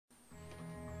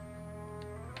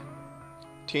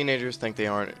Teenagers think they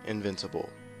aren't invincible,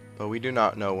 but we do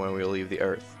not know when we will leave the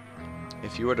earth.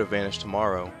 If you were to vanish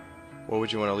tomorrow, what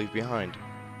would you want to leave behind?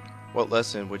 What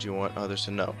lesson would you want others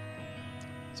to know?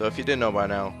 So if you didn't know by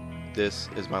now, this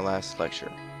is my last lecture.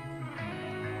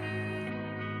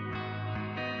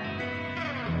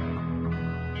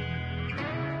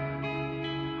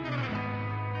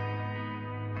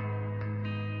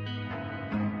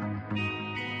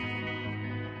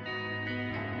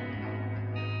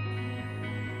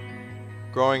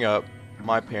 Growing up,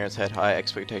 my parents had high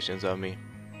expectations of me.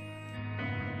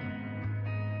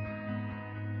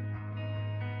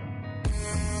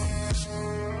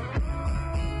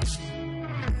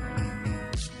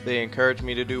 They encouraged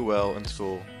me to do well in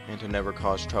school and to never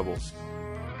cause trouble.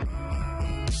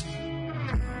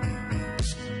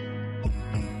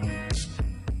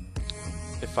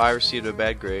 If I received a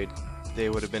bad grade, they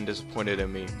would have been disappointed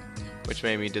in me, which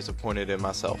made me disappointed in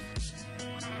myself.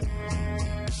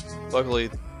 Luckily,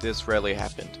 this rarely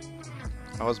happened.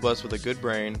 I was blessed with a good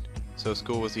brain, so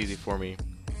school was easy for me.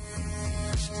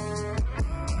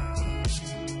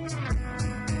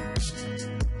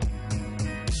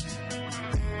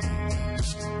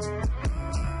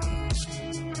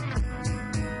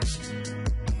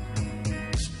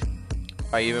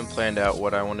 I even planned out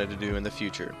what I wanted to do in the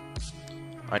future.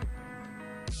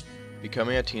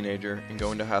 Becoming a teenager and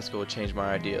going to high school changed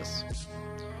my ideas.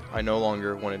 I no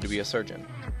longer wanted to be a surgeon.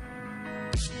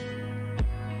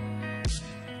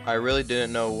 I really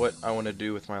didn't know what I wanted to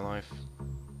do with my life.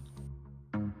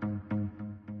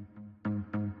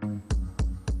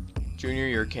 Junior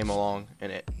year came along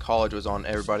and college was on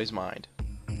everybody's mind.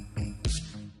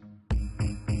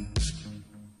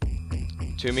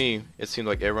 To me, it seemed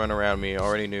like everyone around me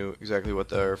already knew exactly what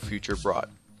their future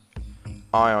brought.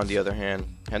 I, on the other hand,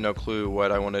 had no clue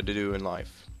what I wanted to do in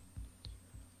life.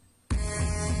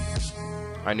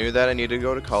 I knew that I needed to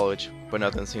go to college, but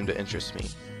nothing seemed to interest me.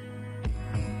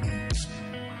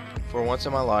 For once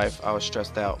in my life, I was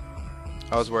stressed out.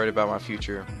 I was worried about my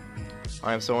future.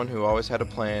 I am someone who always had a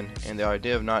plan, and the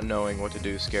idea of not knowing what to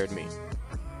do scared me.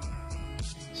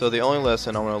 So the only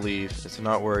lesson I want to leave is to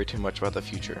not worry too much about the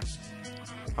future.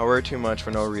 I worry too much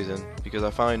for no reason, because I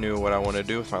finally knew what I wanted to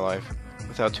do with my life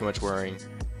without too much worrying.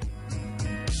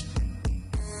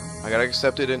 I got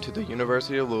accepted into the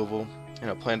University of Louisville, and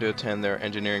I plan to attend their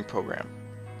engineering program.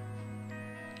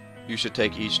 You should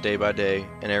take each day by day,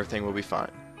 and everything will be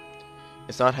fine.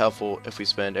 It's not helpful if we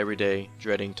spend every day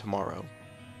dreading tomorrow.